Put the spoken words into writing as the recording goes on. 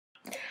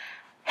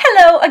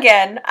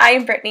again, I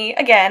am Brittany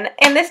again,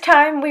 and this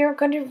time we are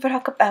going to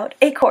talk about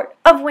A Court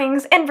of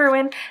Wings and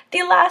Ruin,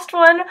 the last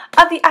one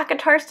of the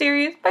ACOTAR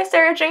series by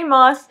Sarah J.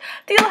 Maas,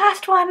 the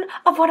last one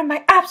of one of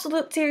my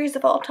absolute series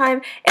of all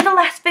time. In the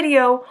last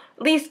video,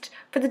 at least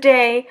for the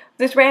day,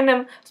 this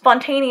random,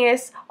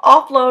 spontaneous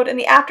offload in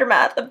the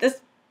aftermath of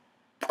this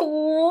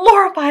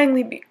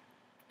glorifyingly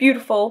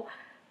beautiful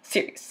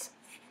series.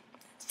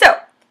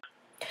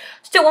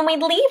 So when we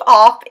leave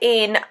off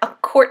in A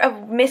Court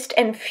of Mist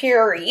and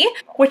Fury,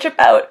 which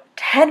about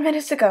 10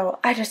 minutes ago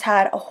I just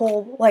had a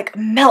whole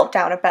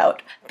meltdown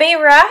about,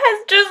 Feyre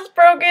has just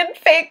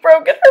fake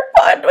broken her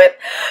bond with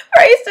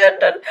Bryson,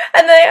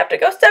 and they have to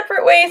go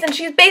separate ways, and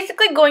she's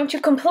basically going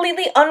to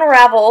completely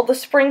unravel the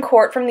Spring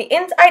Court from the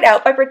inside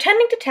out by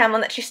pretending to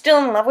Tamlin that she's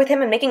still in love with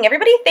him and making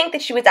everybody think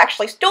that she was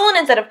actually stolen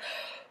instead of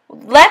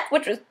left,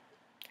 which was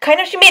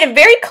she made it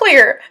very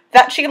clear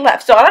that she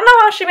left. So I don't know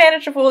how she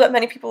managed to fool that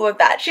many people with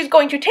that. She's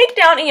going to take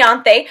down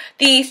Ianthe,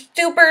 the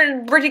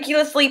super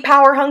ridiculously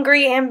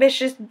power-hungry,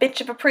 ambitious bitch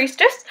of a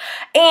priestess,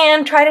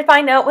 and try to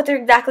find out what they're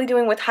exactly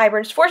doing with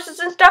Hybern's forces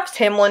and stuff.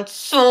 Tamlin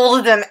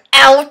sold them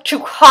out to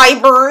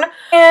Hybern.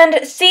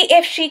 And see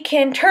if she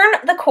can turn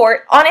the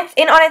court on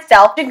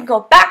itself. She can go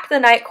back to the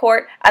Night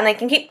Court, and they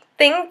can keep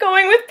thing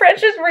going with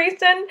Precious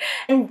Rayson,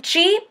 and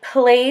she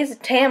plays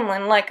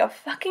Tamlin like a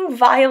fucking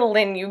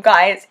violin, you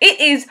guys. It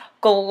is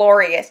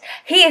glorious.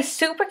 He is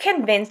super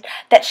convinced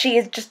that she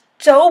is just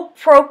so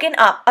broken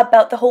up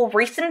about the whole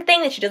recent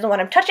thing, that she doesn't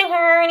want him touching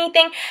her or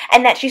anything,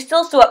 and that she's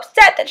still so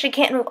upset that she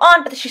can't move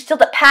on, but that she's still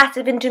the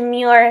passive and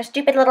demure,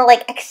 stupid little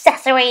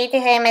accessory to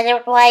him as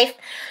a wife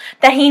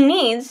that he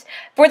needs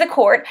for the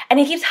court, and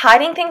he keeps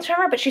hiding things from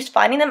her, but she's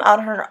finding them out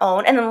on her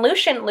own. And then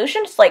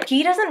Lucian's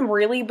he doesn't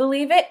really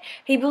believe it.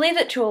 He believes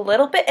it to a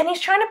little bit, and he's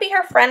trying to be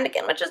her friend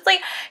again, which is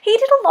he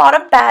did a lot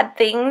of bad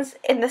things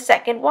in the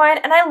second one,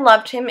 and I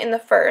loved him in the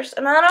first,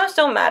 and then I was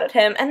so mad at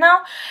him, and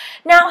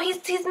now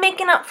he's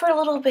making up for a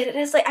little bit. It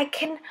is I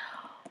can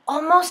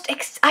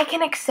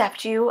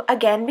accept you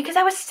again because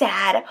I was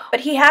sad. But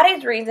he had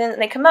his reasons,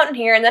 and they come out in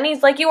here, and then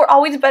he's you were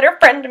always a better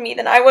friend to me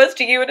than I was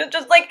to you, and it's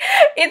just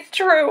it's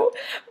true,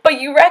 but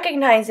you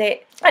recognize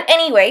it. And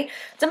anyway,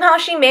 somehow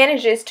she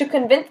manages to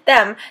convince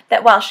them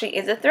that while she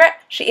is a threat,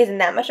 she isn't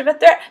that much of a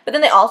threat, but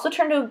then they also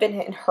turn to have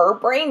been in her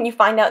brain. You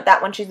find out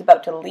that when she's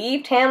about to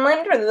leave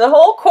Tamlin, the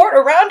whole court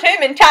around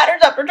him in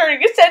tatters after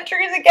turning his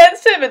centuries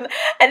against him,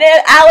 and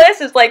then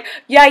Alice is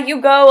yeah, you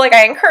go,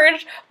 I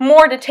encouraged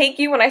more to take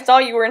you when I saw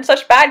you were in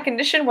such bad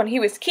condition when he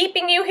was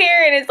keeping you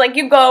here, and it's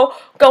you go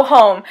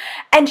home.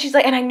 And she's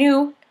and I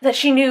knew that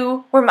she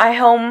knew where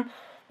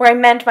I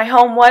meant my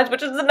home was,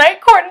 which is the Night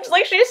Court,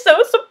 and she's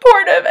so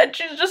supportive, and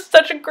she's just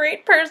such a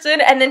great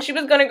person. And then she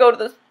was going to go to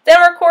the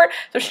Summer Court,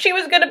 so she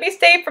was going to be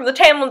safe from the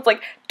Tamlin's,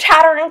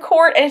 tattering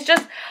court, and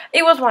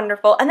it was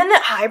wonderful. And then the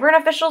Hybern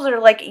officials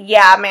are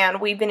yeah, man,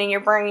 we've been in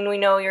your brain, we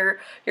know you're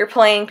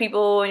playing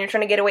people, and you're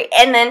trying to get away,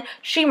 and then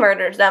she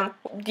murders them.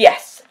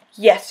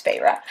 Yes,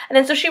 Feyre. And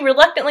then so she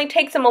reluctantly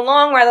takes him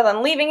along rather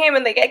than leaving him,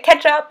 and they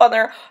catch up on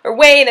their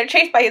way, and they're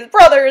chased by his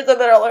brothers, and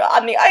they're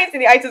on the ice,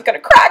 and the ice is gonna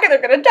crack, and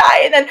they're gonna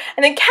die, and then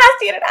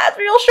Cassian and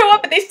Asriel show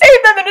up, and they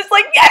save them, and it's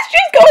yes,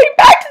 she's going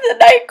back to the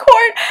Night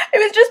Court. It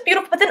was just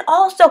beautiful. But then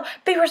also,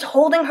 Feyre's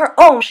holding her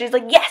own. She's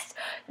yes,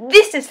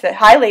 this is the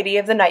High Lady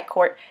of the Night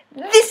Court.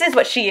 This is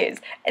what she is,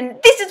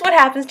 and this is what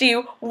happens to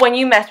you when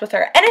you mess with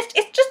her. And it's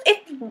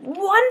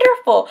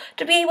wonderful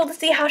to be able to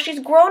see how she's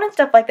grown and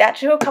stuff like that.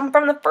 She'll come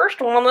from the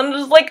first one, and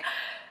just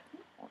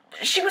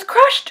she was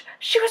crushed.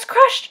 She was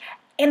crushed.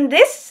 And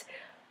this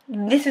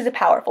is a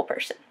powerful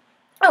person.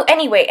 Oh,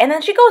 anyway, and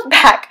then she goes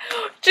back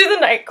to the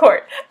Night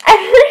Court, and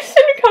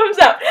Rayson comes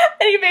out,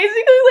 and he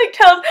basically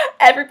tells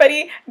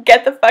everybody,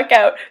 get the fuck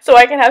out so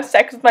I can have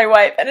sex with my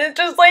wife. And it's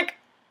just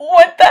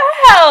what the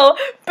hell?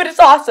 But it's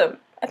awesome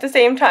at the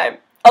same time.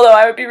 Although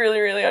I would be really,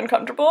 really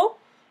uncomfortable.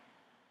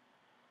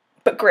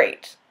 But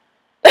great.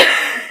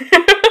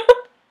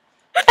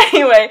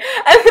 Anyway,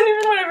 and then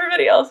even when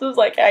everybody else was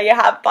yeah, you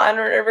have fun,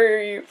 or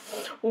whenever you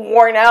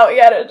worn out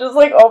yet, it's just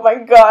oh my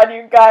god,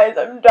 you guys,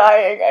 I'm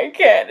dying, I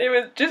can't. It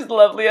was just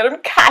lovely, and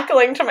I'm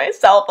cackling to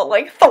myself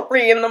at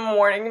 3 in the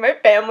morning. My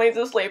family's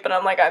asleep, and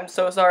I'm I'm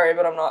so sorry,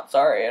 but I'm not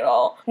sorry at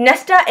all.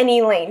 Nesta and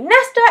Elaine.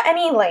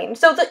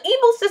 So the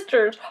evil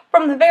sisters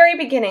from the very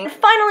beginning.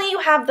 Finally, you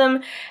have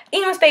them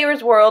in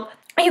Feyre's world.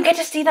 You get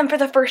to see them for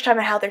the first time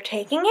and how they're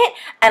taking it,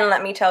 and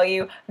let me tell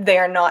you, they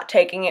are not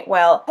taking it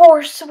well.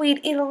 Poor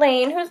sweet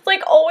Elaine, who's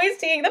always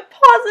seeing the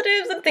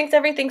positives and thinks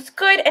everything's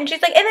good, and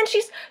she's and then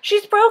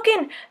she's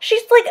broken.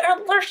 She's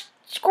her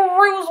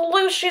screws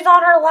loose. She's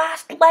on her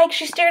last leg.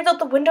 She stares out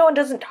the window and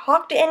doesn't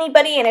talk to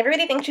anybody, and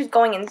everybody thinks she's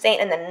going insane.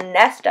 And then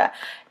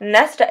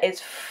Nesta is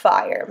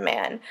fire,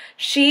 man.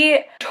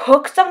 She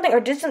took something,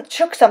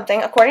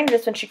 according to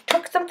this one, she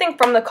took something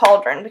from the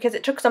cauldron because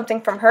it took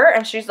something from her,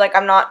 and she's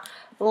I'm not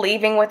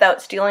leaving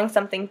without stealing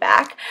something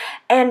back.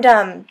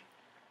 And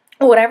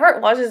whatever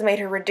it was has made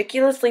her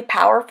ridiculously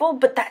powerful,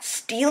 but that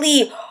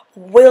steely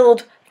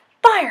willed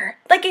fire,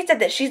 like I said,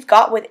 that she's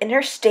got within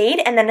her stayed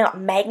and then got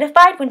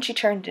magnified when she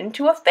turned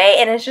into a fae,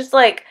 and it's just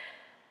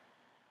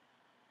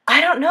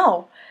I don't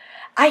know.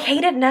 I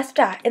hated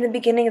Nesta in the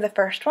beginning of the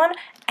first one,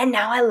 and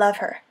now I love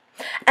her.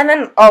 And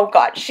then, oh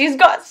god, she's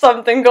got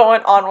something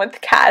going on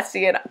with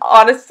Cassie, and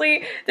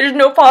honestly, there's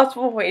no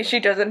possible way she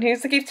doesn't. He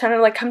keeps telling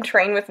her, like, come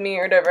train with me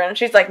or whatever, and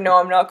she's like, no,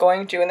 I'm not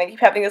going to, and they keep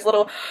having this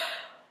little,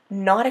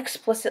 not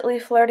explicitly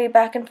flirty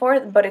back and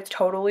forth, but it's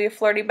totally a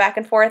flirty back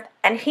and forth,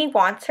 and he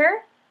wants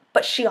her,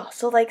 but she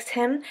also likes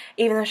him,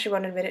 even though she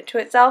won't admit it to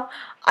itself.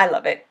 I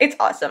love it. It's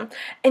awesome.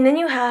 And then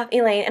you have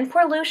Elaine, and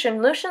poor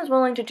Lucian. Lucian's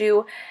willing to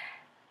do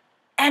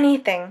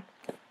anything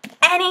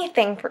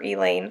for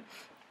Elaine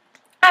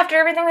after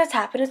everything that's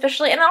happened,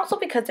 especially, and also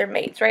because they're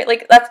mates, right?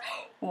 Like, that's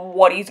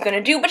what he's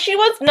gonna do, but she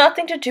wants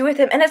nothing to do with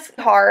him, and it's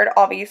hard,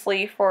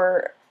 obviously,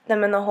 for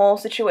them in the whole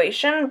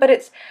situation, but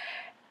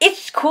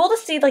it's cool to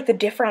see, like, the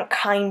different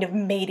kind of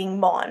mating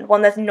bond,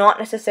 one that's not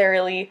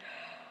necessarily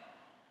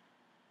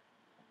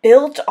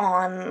built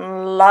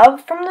on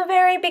love from the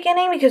very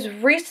beginning, because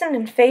Rhysand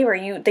and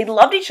Feyre, they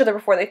loved each other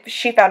before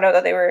she found out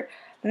that they were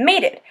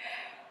mated.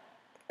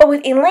 But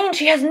with Elaine,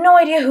 she has no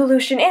idea who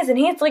Lucian is, and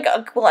he's like,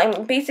 well,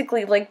 I'm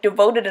basically, like,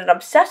 devoted and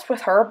obsessed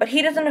with her, but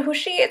he doesn't know who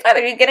she is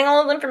either. He's getting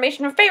all this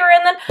information from Feyre,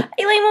 and then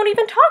Elaine won't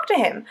even talk to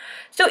him.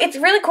 So it's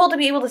really cool to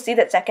be able to see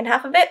that second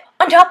half of it.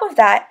 On top of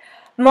that,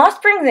 Maas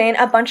brings in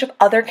a bunch of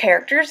other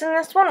characters in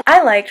this one.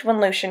 I liked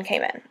when Lucian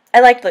came in.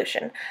 I liked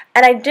Lucian.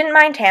 And I didn't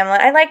mind Tamlin.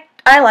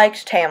 I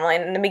liked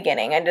Tamlin in the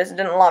beginning. I just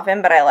didn't love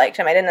him, but I liked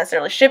him. I didn't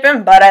necessarily ship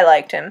him, but I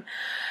liked him.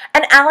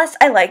 And Alice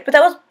I liked, but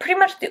that was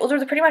those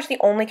were pretty much the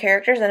only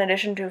characters in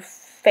addition to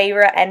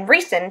Feyre and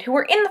Rhysand who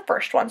were in the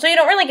first one. So you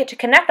don't really get to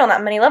connect on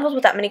that many levels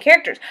with that many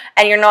characters.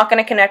 And you're not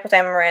going to connect with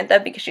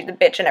Amarantha because she's a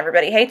bitch and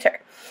everybody hates her.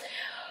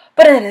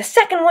 But in the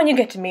second one, you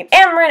get to meet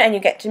Amren, and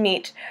you get to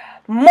meet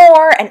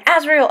Mor and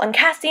Azriel and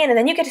Cassian, and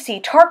then you get to see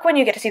Tarquin,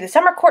 you get to see the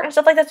Summer Court and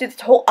stuff like that, so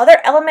it's a whole other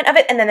element of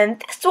it, and then in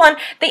this one,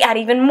 they add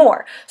even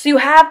more. So you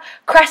have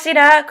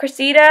Cressida,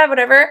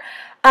 whatever,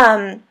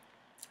 and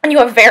you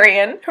have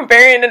Varian.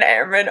 Varian and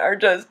Amren are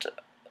just...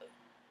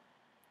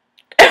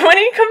 when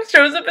he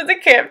shows up at the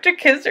camp to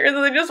kiss her, and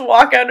then they just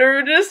walk out of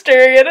her just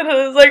staring at it, and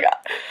it's like...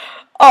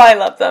 oh, I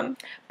love them.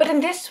 But in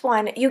this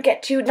one, you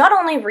get to not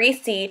only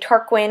re-see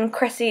Tarquin,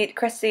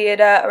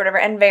 Cressida, or whatever,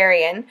 and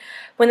Varian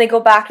when they go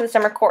back to the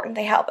Summer Court and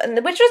they help.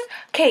 And which is,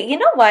 okay, you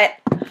know what?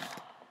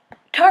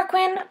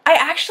 Tarquin, I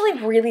actually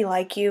really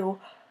like you,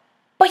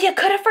 but you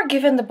could have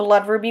forgiven the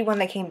Blood Ruby when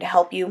they came to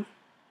help you.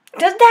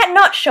 Does that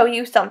not show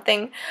you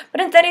something?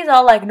 But instead he's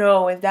all like,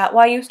 no, is that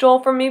why you stole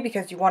from me?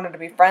 Because you wanted to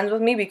be friends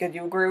with me? Because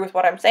you agree with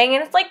what I'm saying?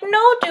 And it's like,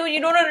 no, dude, you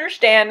don't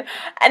understand.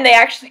 And they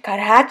actually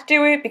kind of had to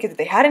do it, because if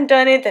they hadn't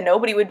done it, then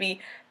nobody would be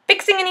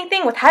fixing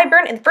anything with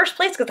Hybern in the first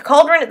place, because the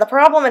Cauldron is the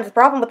problem, and it's the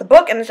problem with the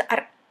book, and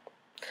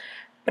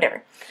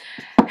whatever.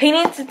 He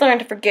needs to learn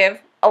to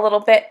forgive a little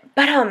bit,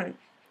 but,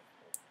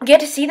 you get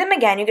to see them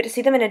again, you get to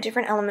see them in a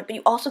different element, but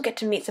you also get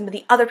to meet some of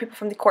the other people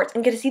from the courts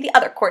and get to see the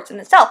other courts in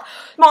itself.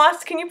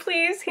 Maas, can you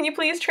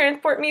please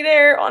transport me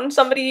there on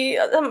somebody,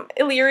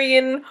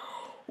 Illyrian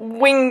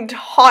winged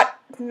hot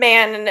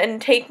man,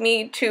 and take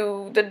me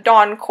to the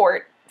Dawn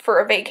Court for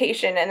a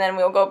vacation, and then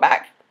we'll go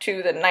back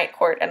to the Night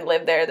Court and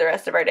live there the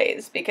rest of our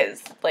days,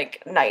 because,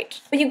 like, night.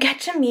 But you get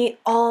to meet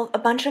all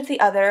of the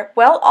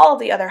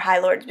other High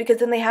Lords, because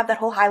then they have that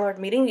whole High Lord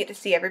meeting, you get to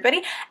see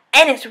everybody,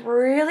 and it's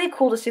really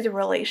cool to see the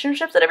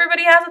relationships that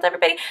everybody has with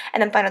everybody,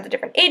 and then find out the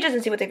different ages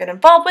and see what they've been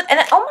involved with, and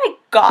then, oh my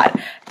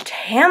god,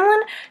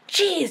 Tamlin,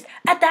 jeez,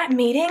 at that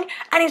meeting,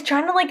 and he's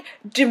trying to, like,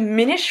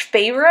 diminish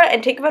Feyre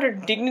and take about her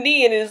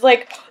dignity, and is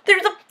like,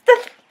 there's the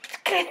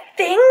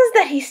things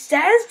that he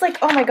says, like,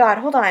 oh my god,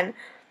 hold on.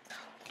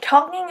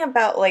 Talking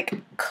about, like,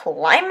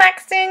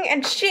 climaxing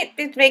and shit,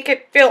 it make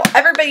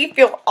everybody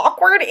feel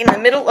awkward in the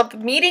middle of the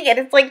meeting, and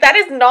it's like, that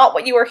is not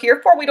what you are here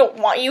for. We don't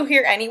want you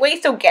here anyway,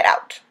 so get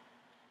out.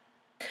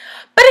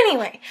 But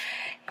anyway,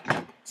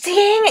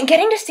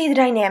 getting to see the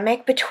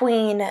dynamic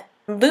between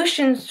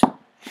Lucian's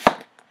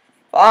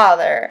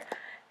father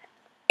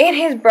and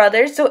his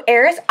brothers, so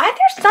Eris,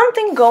 there's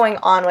something going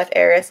on with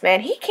Eris, man.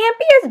 He can't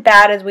be as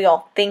bad as we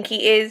all think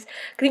he is,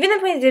 because even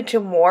if we did to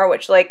Mor,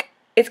 which, like,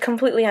 it's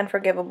completely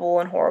unforgivable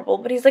and horrible,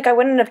 but he's like, I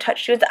wouldn't have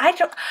touched you. I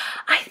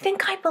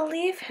think I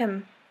believe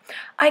him.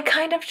 I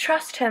kind of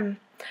trust him.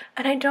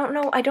 And I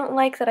don't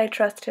like that I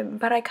trust him,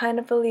 but I kind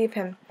of believe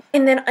him.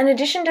 And then, in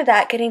addition to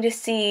that, getting to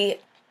see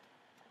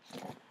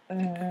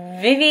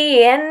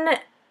Vivian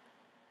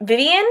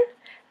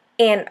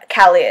and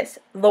Callias,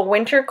 the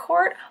Winter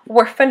Court,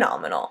 were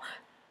phenomenal.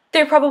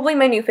 They're probably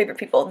my new favorite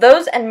people.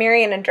 Those and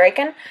Mirian and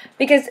Draken,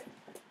 because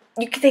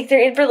you could think they're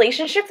in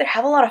relationships that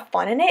have a lot of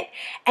fun in it,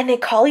 and they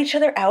call each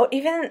other out,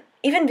 even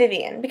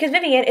Vivian, because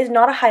Vivian is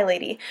not a high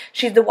lady,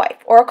 she's the wife,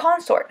 or a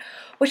consort,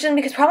 which then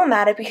becomes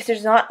problematic because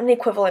there's not an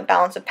equivalent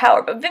balance of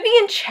power, but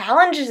Vivian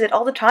challenges it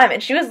all the time,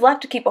 and she was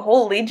left to keep a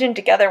whole legion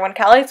together when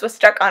Callias was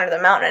stuck under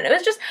the mountain, and it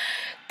was just,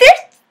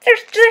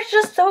 they're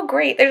just so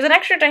great. There's an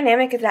extra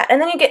dynamic of that,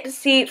 and then you get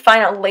to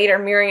find out later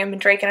Miriam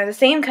and Draken are the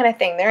same kind of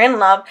thing. They're in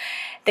love,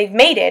 they've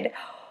mated,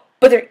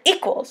 but they're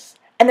equals.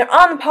 And they're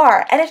on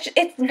par, and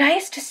it's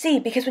nice to see,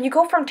 because when you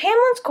go from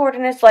Tamlin's court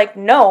and it's like,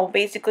 no,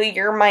 basically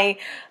you're my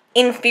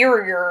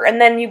inferior,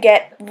 and then you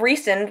get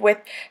Rhysand with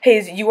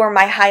his "you are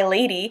my high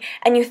lady,"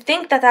 and you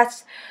think that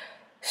that's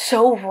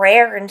so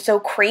rare and so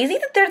crazy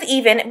that there's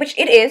even, which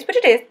it is,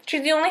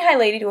 she's the only high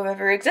lady to have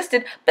ever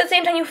existed, but at the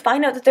same time you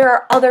find out that there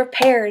are other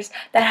pairs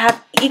that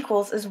have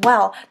equals as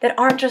well, that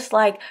aren't just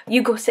like,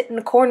 you go sit in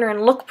a corner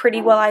and look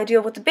pretty while I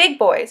deal with the big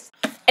boys.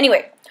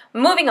 Anyway,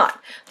 moving on.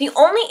 The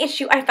only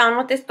issue I found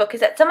with this book is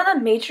that some of the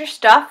major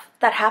stuff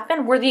that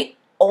happened were the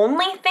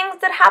only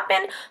things that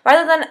happened,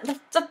 rather than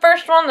the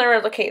first one, there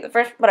was, okay, the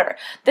first, whatever.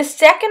 The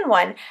second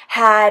one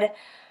had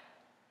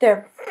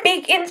their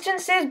big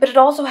instances, but it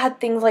also had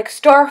things like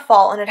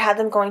Starfall, and it had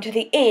them going to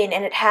the inn,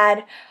 and it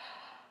had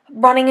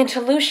running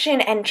into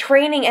Lucian and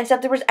training and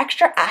stuff. There was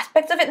extra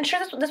aspects of it, and sure,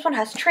 this one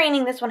has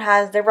training, this one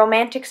has the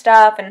romantic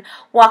stuff, and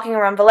walking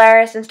around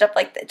Velaris and stuff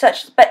like that,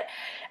 such, but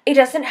it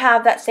doesn't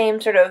have that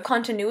same sort of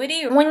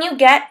continuity. When you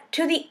get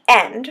to the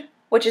end,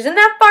 which isn't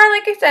that far,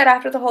 like I said,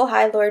 after the whole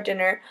High Lord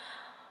dinner,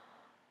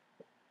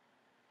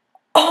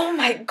 oh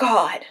my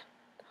god.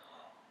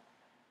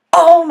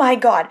 Oh my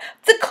god.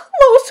 The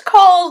close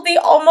calls, the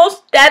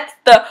almost deaths,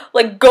 the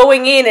like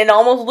going in and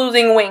almost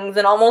losing wings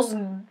and almost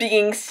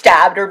being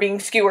stabbed or being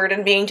skewered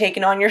and being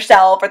taken on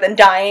yourself, or then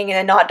dying and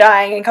then not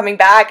dying and coming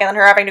back, and then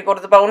her having to go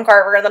to the bone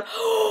carver, and then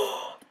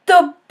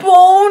the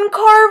bone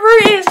carver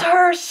is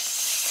her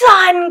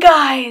son,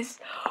 guys.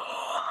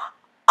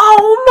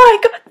 Oh my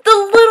god, the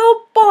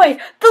little boy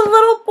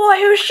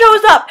who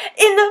shows up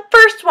in the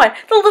first one,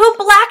 the little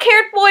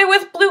black-haired boy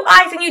with blue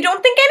eyes, and you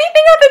don't think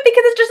anything of it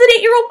because it's just an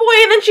 8-year-old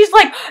boy, and then she's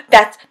like,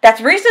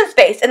 that's Rhysand's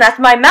face, and that's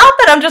my mouth,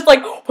 and I'm just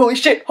like, holy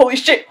shit, holy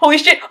shit, holy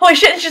shit, holy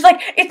shit, and she's like,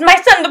 it's my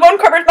son, the bone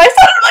carver's my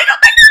son, and I'm like, oh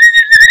my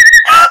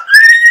god.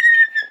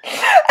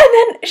 And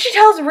then she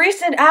tells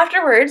Rhysand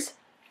afterwards,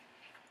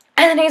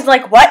 and then he's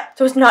like, what?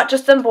 So it's not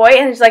just some boy?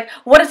 And he's like,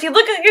 what does he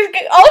look like?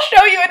 I'll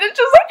show you. And it's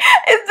just like,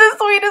 it's the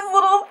sweetest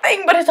little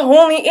thing. But it's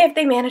only if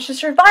they manage to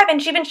survive. And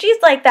even she's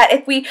like that.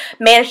 If we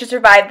manage to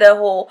survive the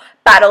whole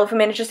battle, if we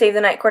manage to save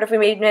the Night Court, if we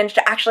manage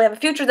to actually have a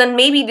future, then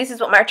maybe this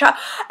is what my child...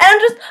 And I'm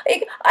just,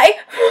 like,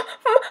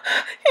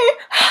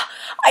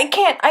 I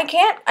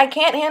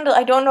can't handle,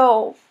 I don't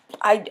know,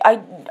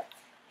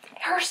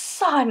 her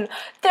son,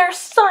 their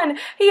son,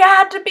 he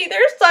had to be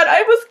their son.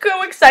 I was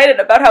so excited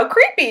about how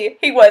creepy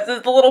he was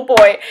as the little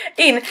boy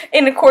in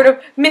A Court of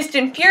Mist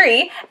and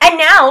Fury, and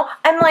now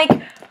I'm like,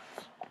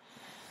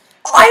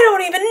 I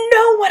don't even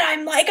know what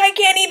I'm like. I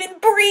can't even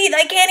breathe.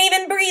 I can't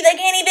even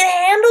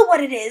handle what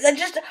it is.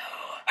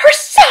 Her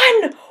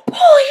son,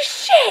 holy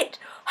shit,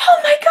 oh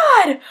my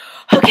god.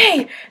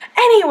 Okay,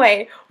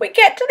 anyway, we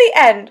get to the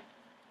end,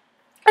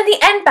 and the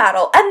end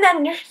battle, and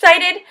then you're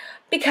excited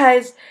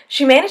because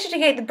she managed to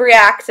get the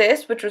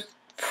Briaxis, which was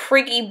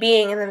freaky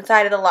being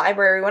inside of the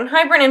library when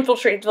Hybern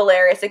infiltrates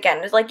Velaris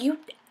again. It's like, you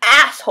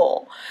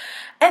asshole.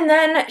 And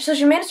then, so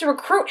she managed to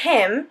recruit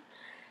him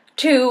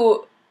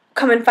to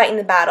come and fight in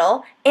the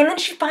battle, and then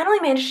she finally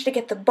manages to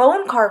get the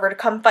Bone Carver to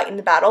come fight in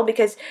the battle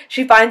because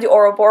she finds the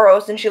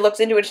Ouroboros and she looks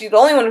into it. She's the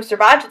only one who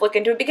survived to look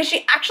into it because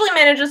she actually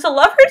manages to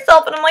love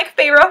herself, and I'm like,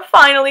 Feyre,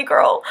 finally,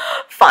 girl.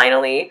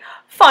 Finally,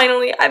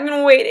 I've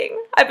been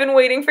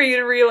waiting for you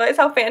to realize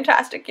how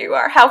fantastic you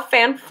are, how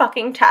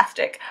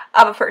fan-fucking-tastic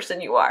of a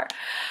person you are.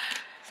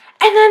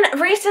 And then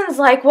Rhysand's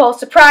like, well,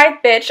 surprise,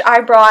 bitch,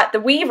 I brought the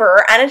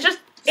Weaver, and it's just,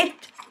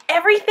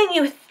 everything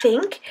you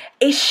think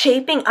is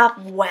shaping up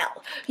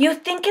well. You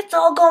think it's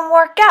all gonna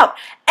work out,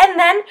 and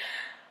then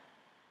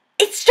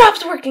it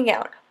stops working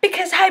out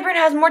because Hybern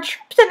has more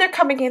troops and they're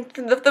coming in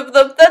through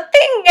the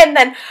thing, and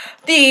then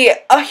the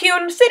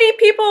Ahune City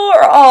people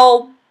are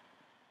all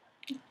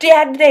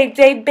dead.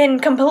 They've been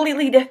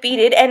completely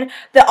defeated, and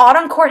the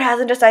Autumn Court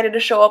hasn't decided to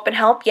show up and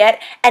help yet,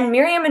 and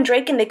Miriam and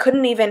Draken, they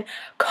couldn't even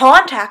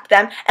contact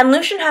them, and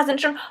Lucian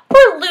hasn't shown.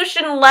 Poor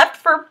Lucian left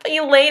for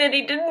Elaine, and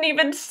he didn't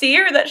even see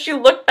her, that she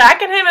looked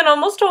back at him and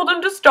almost told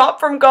him to stop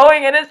from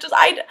going, and it's just,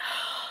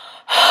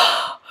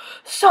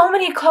 so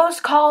many close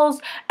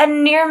calls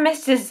and near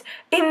misses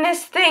in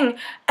this thing,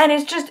 and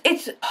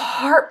it's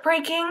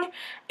heartbreaking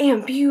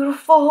and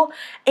beautiful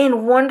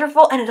and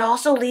wonderful, and it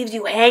also leaves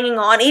you hanging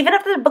on even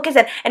after the book is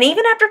end, and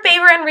even after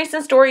Feyre and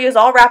Rhysand's story is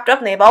all wrapped up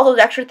and they have all those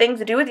extra things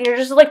to do with, and you're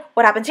just like,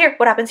 what happens here?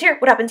 What happens here?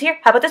 What happens here?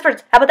 How about this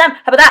person? How about them?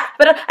 How about that?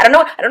 But I don't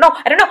know.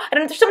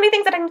 There's so many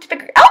things that I need to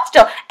figure out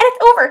still, and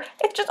it's over.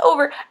 It's just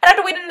over, and I have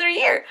to wait another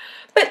year.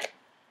 But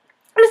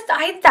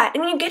besides that,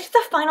 and when you get to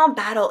the final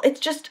battle, it's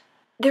just,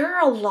 there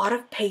are a lot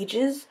of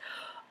pages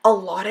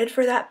allotted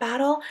for that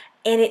battle,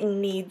 and it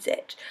needs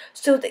it.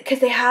 So, because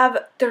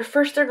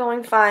they're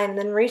going fine, and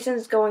then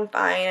Rhysand's going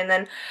fine, and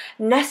then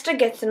Nesta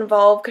gets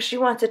involved because she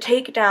wants to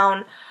take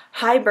down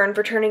Hybern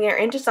for turning her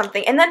into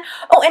something, and then,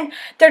 and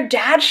their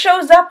dad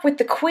shows up with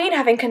the queen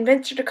having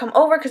convinced her to come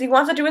over because he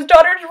wants to do his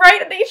daughter's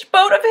right, and each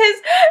boat of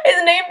his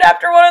is named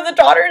after one of the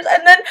daughters,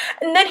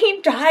 and then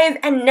he dies,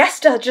 and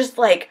Nesta just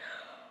like,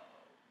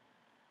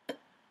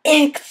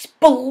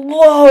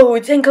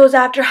 explodes and goes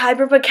after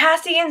Hybrid, but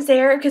Cassian's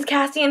there because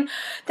Cassian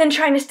then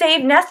trying to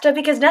save Nesta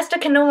because Nesta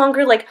can no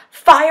longer like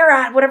fire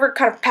at whatever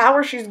kind of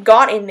power she's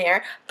got in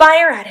there,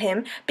 fire at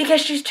him because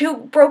she's too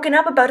broken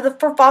up about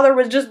it. Her father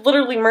was just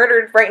literally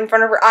murdered right in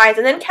front of her eyes,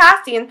 and then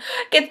Cassian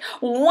gets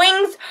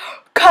wings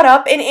cut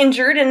up and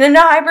injured, and then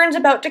Hybrid's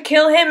about to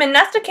kill him, and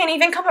Nesta can't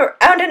even come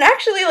around and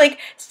actually like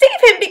save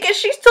him because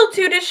she's still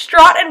too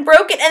distraught and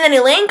broken. And then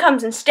Elaine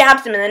comes and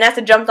stabs him, and then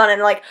Nesta jumps on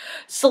and like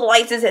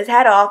slices his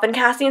head off, and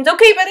Cassian's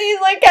okay, but he's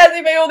like,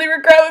 Cassie, my only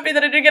regret would be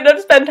that I didn't get enough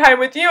to spend time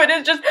with you. And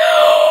it's just,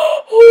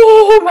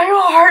 oh, my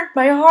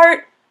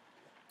heart.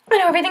 You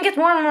know, everything gets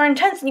more and more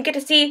intense, and you get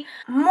to see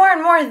more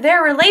and more of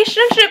their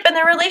relationship, and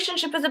their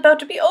relationship is about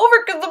to be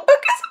over because the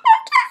book is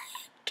about to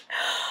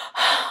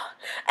end.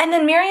 And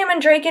then Miriam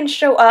and Draken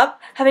show up,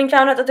 having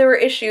found out that there were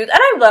issues. And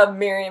I love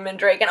Miriam and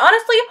Draken.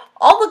 Honestly,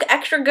 all the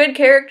extra good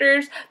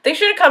characters, they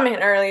should have come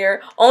in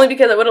earlier, only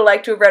because I would have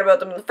liked to have read about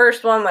them in the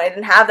first one when I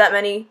didn't have that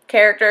many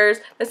characters.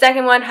 The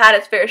second one had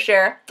its fair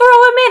share. Throw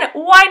them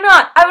in. Why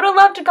not? I would have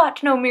loved to got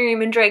to know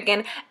Miriam and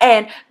Draken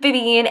and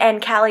Vivian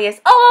and Callias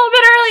a little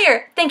bit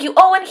earlier. Thank you.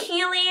 Oh, and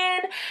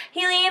Helion.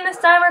 Helion, the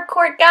summer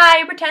court guy,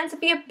 who pretends to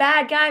be a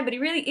bad guy, but he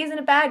really isn't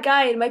a bad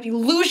guy. It might be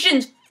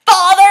Lucian's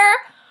father.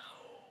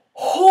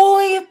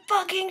 Holy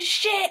fucking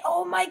shit,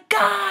 oh my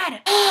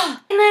god. And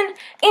then,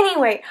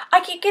 anyway,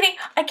 I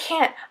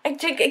can't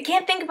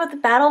think about the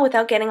battle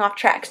without getting off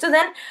track. So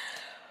then,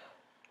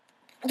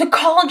 the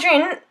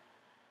cauldron,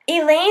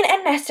 Elaine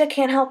and Nesta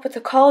can't help with the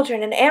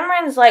cauldron, and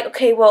Amren's like,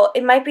 okay, well,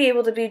 it might be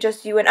able to be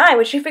just you and I,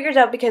 which she figures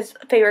out because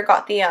Feyre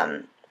got the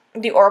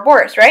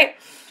Ouroboros, right?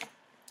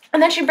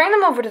 And then she brings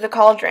them over to the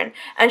cauldron,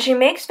 and she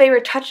makes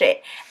Feyre touch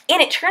it,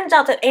 and it turns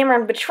out that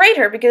Amren betrayed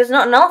her because it's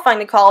not nullifying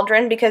the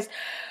cauldron, because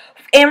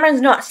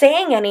Amren's not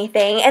saying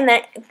anything, and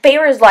then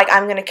Feyre's like,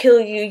 I'm gonna kill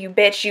you, you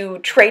bitch, you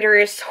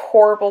traitorous,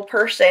 horrible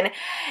person.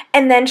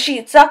 And then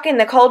she's stuck in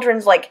the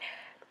cauldron's, like,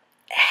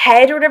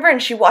 head or whatever,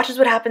 and she watches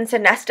what happens to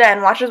Nesta,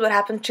 and watches what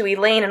happens to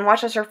Elaine, and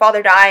watches her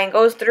father die, and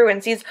goes through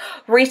and sees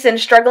Rhys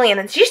struggling, and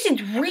then she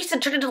sees Rhys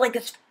turn into, like,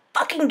 this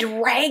fucking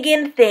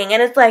dragon thing,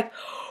 and it's like,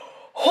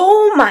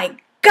 oh my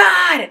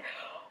god!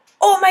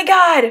 Oh my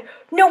god!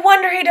 No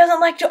wonder he doesn't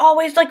like to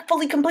always, like,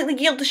 fully, completely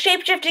yield to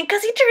shapeshifting,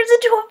 because he turns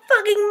into a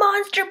fucking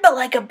monster, but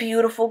like a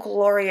beautiful,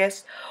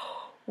 glorious,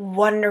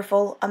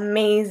 wonderful,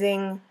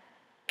 amazing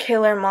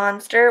killer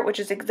monster, which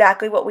is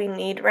exactly what we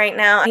need right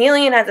now.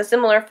 Helion has a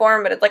similar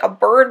form, but it's like a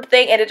bird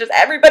thing, and it just,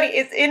 everybody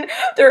is in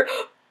their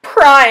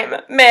prime,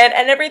 man,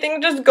 and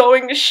everything's just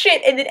going to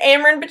shit, and then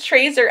Amren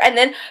betrays her, and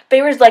then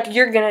Feyre's like,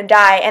 you're gonna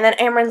die, and then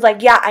Amren's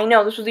like, yeah, I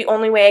know, this was the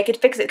only way I could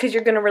fix it, because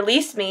you're gonna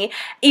release me,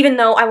 even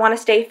though I want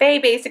to stay Fae,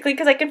 basically,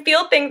 because I can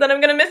feel things, and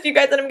I'm gonna miss you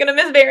guys, and I'm gonna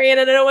miss Varian,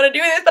 and I don't want to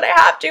do this, but I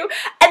have to.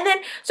 And then,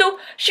 so,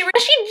 she jumps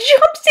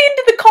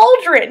into the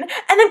cauldron,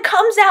 and then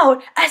comes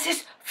out as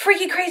this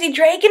freaky crazy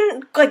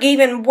dragon, like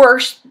even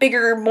worse,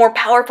 bigger, more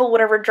powerful,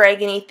 whatever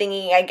dragon-y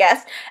thingy, I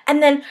guess,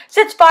 and then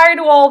sets fire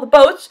to all the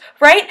boats,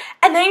 right?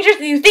 And then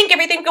you think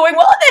everything's going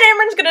well, and then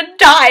Amren's gonna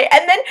die,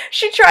 and then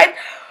she tries,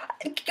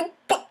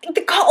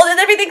 and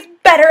everything's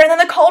better, and then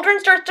the cauldron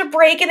starts to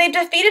break, and they've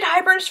defeated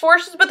Hybrid's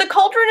forces, but the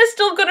cauldron is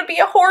still gonna be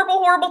a horrible,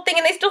 horrible thing,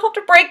 and they still have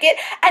to break it,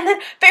 and then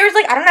Feyre's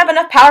like, I don't have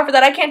enough power for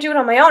that, I can't do it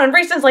on my own, and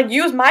Rhys is like,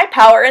 use my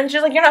power, and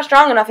she's like, you're not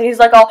strong enough, and he's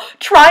like, oh,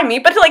 try me,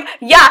 but like,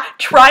 yeah,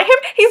 try him,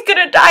 he's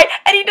gonna die,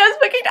 and he does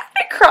fucking die.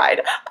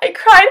 I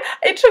cried,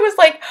 it was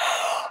like,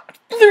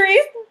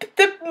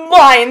 the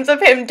lines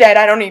of him dead,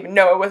 I don't even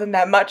know, it wasn't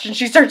that much, and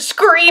she starts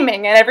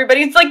screaming, and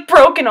everybody's like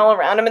broken all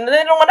around him, and then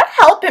they don't want to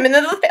help him, and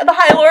then the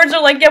High Lords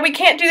are like, yeah, we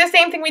can't do the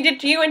same thing we did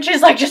to you, and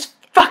she's like, just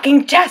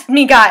fucking test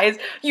me, guys,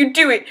 you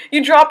do it,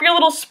 you drop your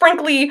little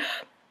sprinkly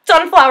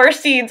sunflower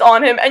seeds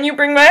on him, and you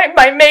bring my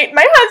mate,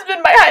 my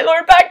husband, my High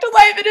Lord back to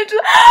life, and it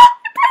just,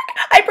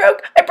 I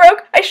broke,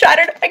 I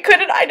shattered, I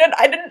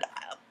didn't,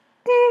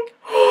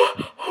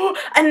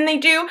 and then they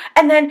do,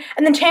 and then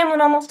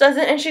Tamlin almost does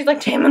it, and she's like,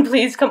 Tamlin,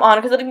 please come on,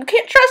 because you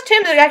can't trust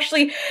him to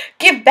actually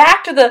give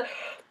back to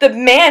the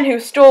man who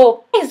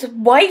stole his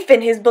wife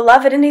and his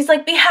beloved, and he's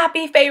like, be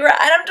happy, Feyre,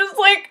 and I'm just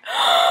like,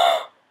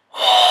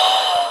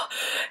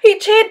 he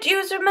did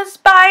use him as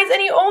spies,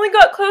 and he only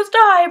got close to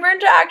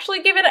Hybrid to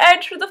actually give an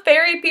edge for the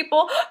fairy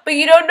people, but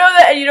you don't know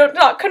that, and it's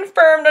not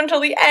confirmed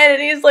until the end,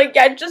 and he's like,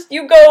 yeah, just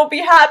you go, be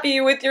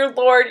happy with your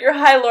lord, your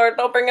High Lord,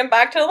 and I'll bring him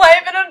back to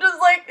life, and I'm just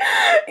like,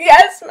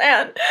 yes,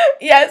 man,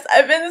 yes,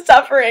 I've been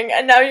suffering,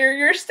 and now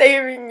you're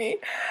saving me.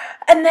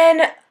 And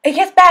then it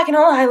gets back, and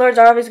all the High Lords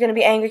are always going to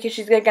be angry because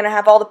she's going to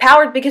have all the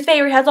powers, because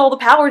Feyre has all the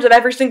powers of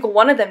every single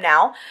one of them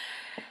now.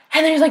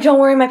 And then he's like, don't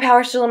worry, my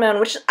power's still in my own,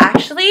 which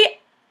actually,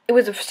 it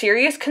was a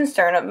serious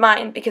concern of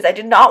mine, because I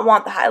did not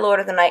want the High Lord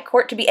of the Night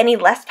Court to be any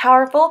less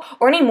powerful,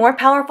 or any more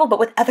powerful, but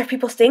with other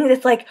people's things,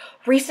 it's like,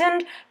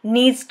 Rhysand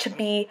needs to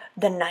be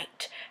the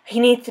knight. He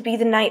needs to be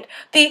the knight.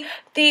 The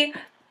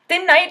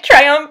knight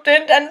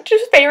triumphant, and to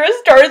Feyre's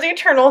stars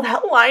eternal,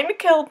 that line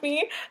killed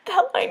me.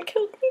 And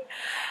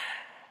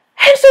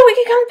so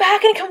he comes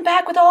back, and he comes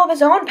back with all of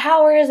his own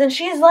powers, and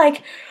she's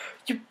like,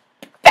 you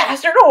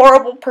bastard,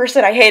 horrible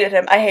person. I hated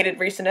him. I hated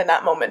Rhys in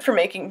that moment for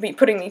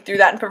putting me through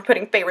that, and for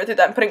putting Feyre through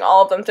that, and putting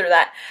all of them through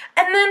that.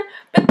 And then,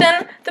 but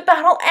then the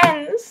battle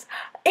ends,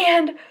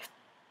 and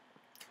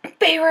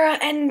Feyre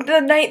and the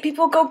night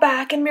people go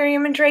back, and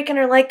Miriam and Draken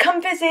are like,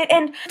 come visit,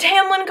 and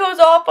Tamlin goes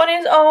off on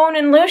his own,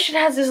 and Lucien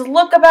has this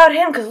look about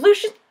him, because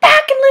Lucien's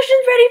back, and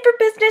Lucien's ready for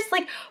business.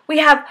 Like, we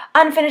have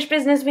unfinished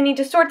business, we need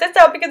to sort this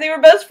out, because they were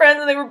best friends,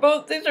 and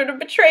they sort of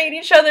betrayed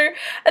each other,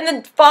 and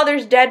then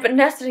father's dead, but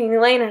Nesta and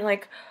Elaine are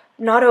like,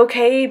 not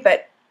okay,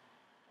 but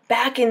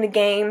back in the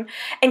game,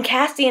 and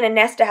Castian and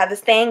Nesta have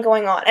this thing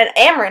going on, and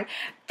Amren,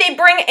 they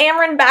bring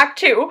Amren back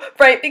too,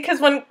 right, because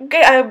when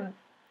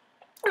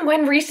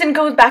Rhys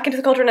goes back into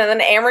the cauldron and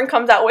then Amren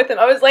comes out with him,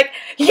 I was like,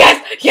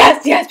 yes,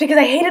 yes, yes, because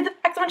I hated the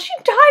fact that when she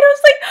died, I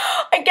was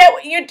like, I get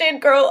what you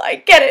did, girl, I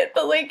get it,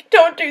 but, like,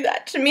 don't do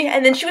that to me.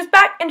 And then she was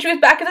back, and she was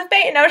back as a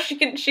Fae, and now she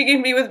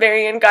can be with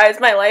Varian. Guys,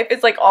 my life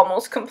is, like,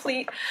 almost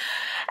complete.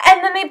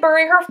 And then they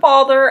bury her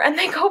father, and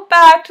they go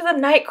back to the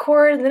Night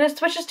Court, and then it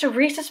switches to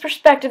Rhys's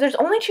perspective. There's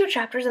only 2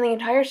 chapters in the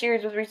entire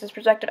series with Rhys's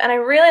perspective, and I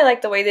really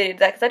like the way they did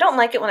that, because I don't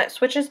like it when it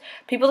switches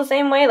people the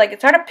same way. Like, it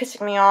started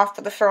pissing me off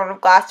for the Throne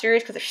of Glass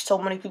series, because there's so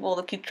many people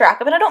to keep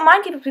track of, and I don't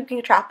mind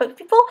keeping track of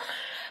people,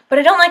 but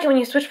I don't like it when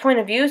you switch point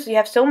of view, so you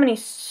have so many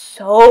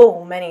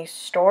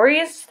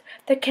stories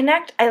that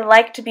connect. I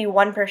like to be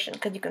one person,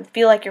 because you can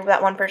feel like you're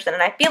that one person,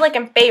 and I feel like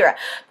I'm Feyre,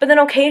 but then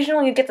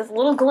occasionally you get this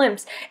little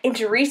glimpse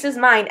into Rhys's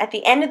mind at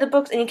the end of the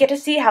books, and you get to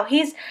see how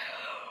he's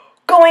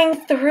going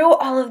through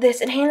all of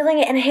this and handling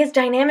it, and his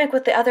dynamic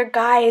with the other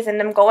guys, and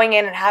them going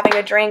in and having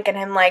a drink, and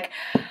him like,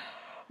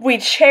 we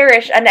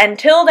cherish, and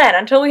until then,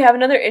 until we have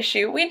another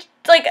issue, we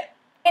like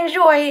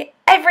enjoy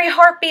every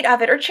heartbeat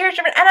of it, or cherish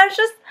it, and I was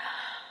just,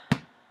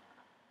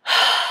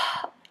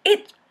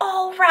 it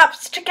all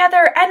wraps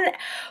together. And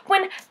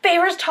when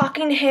Feyre's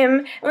talking to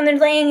him, when they're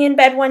laying in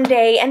bed one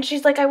day, and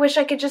she's like, I wish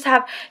I could just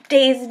have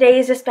days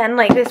to spend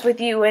like this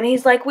with you, and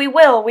he's like, we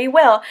will,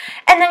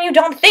 and then you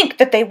don't think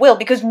that they will,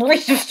 because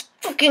Rhys just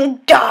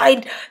fucking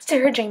died.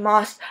 Sarah J.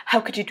 Maas, how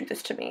could you do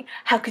this to me?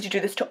 How could you do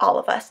this to all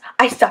of us?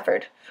 I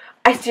suffered.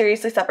 I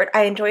seriously suffered.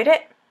 I enjoyed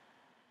it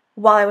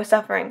while I was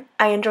suffering.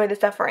 I enjoyed the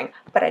suffering,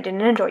 but I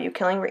didn't enjoy you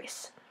killing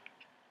Rhys.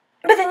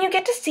 But then you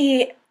get to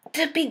see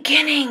the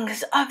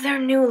beginnings of their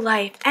new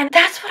life, and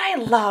that's what I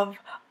love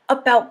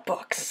about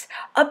books,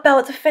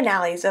 about the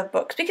finales of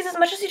books, because as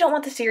much as you don't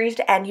want the series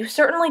to end, you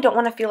certainly don't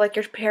want to feel like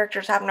your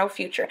characters have no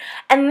future,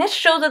 and this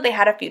shows that they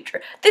had a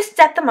future. This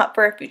set them up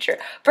for a future.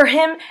 For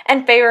him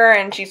and Feyre,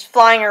 and she's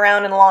flying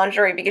around in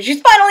lingerie because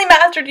she's finally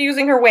mastered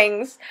using her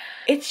wings.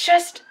 It's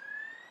just,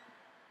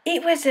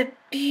 it was a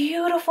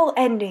beautiful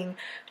ending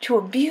to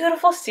a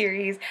beautiful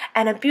series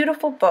and a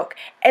beautiful book,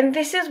 and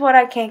this is what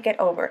I can't get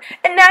over.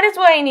 And that is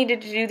why I needed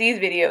to do these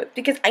videos,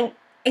 because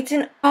it's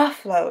an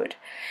offload.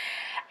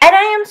 And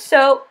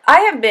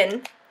I have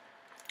been,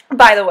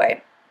 by the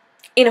way,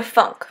 in a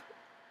funk,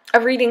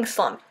 a reading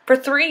slump, for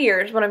 3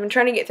 years when I've been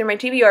trying to get through my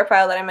TBR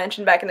file that I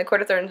mentioned back in the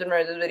Court of Thorns and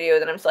Roses video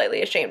that I'm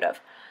slightly ashamed of.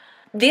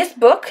 This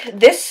book,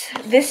 this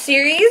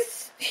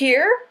series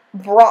here,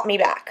 brought me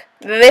back.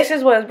 This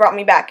is what has brought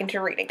me back into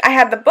reading. I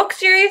had the book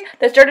series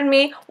that started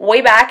me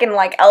way back in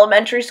like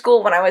elementary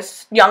school when I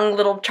was young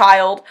little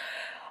child.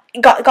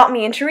 Got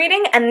me into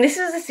reading, and this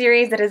is a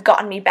series that has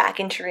gotten me back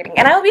into reading,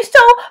 and I will be so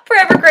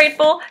forever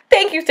grateful.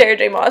 Thank you, Sarah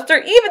J. Maas,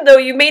 even though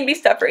you made me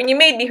suffer, and you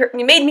made me hurt, and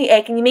you made me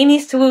ache, and you made me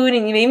swoon,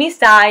 and you made me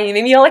sigh, and you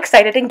made me all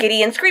excited and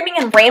giddy and screaming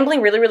and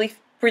rambling really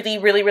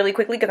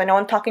quickly, because I know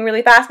I'm talking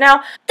really fast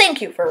now.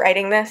 Thank you for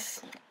writing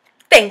this.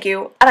 Thank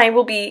you, and I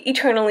will be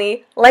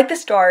eternally, like the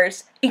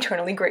stars,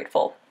 eternally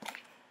grateful.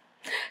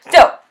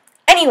 So,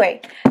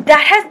 anyway,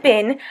 that has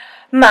been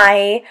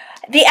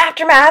the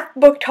aftermath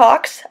book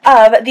talks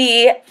of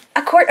the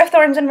A Court of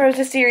Thorns and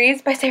Roses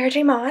series by Sarah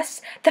J.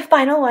 Maas, the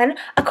final one,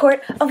 A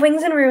Court of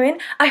Wings and Ruin.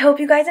 I hope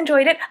you guys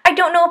enjoyed it. I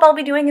don't know if I'll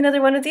be doing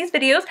another one of these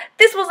videos.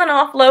 This was an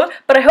offload,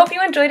 but I hope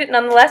you enjoyed it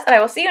nonetheless, and I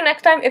will see you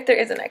next time if there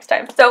is a next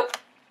time. So,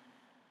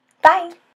 bye!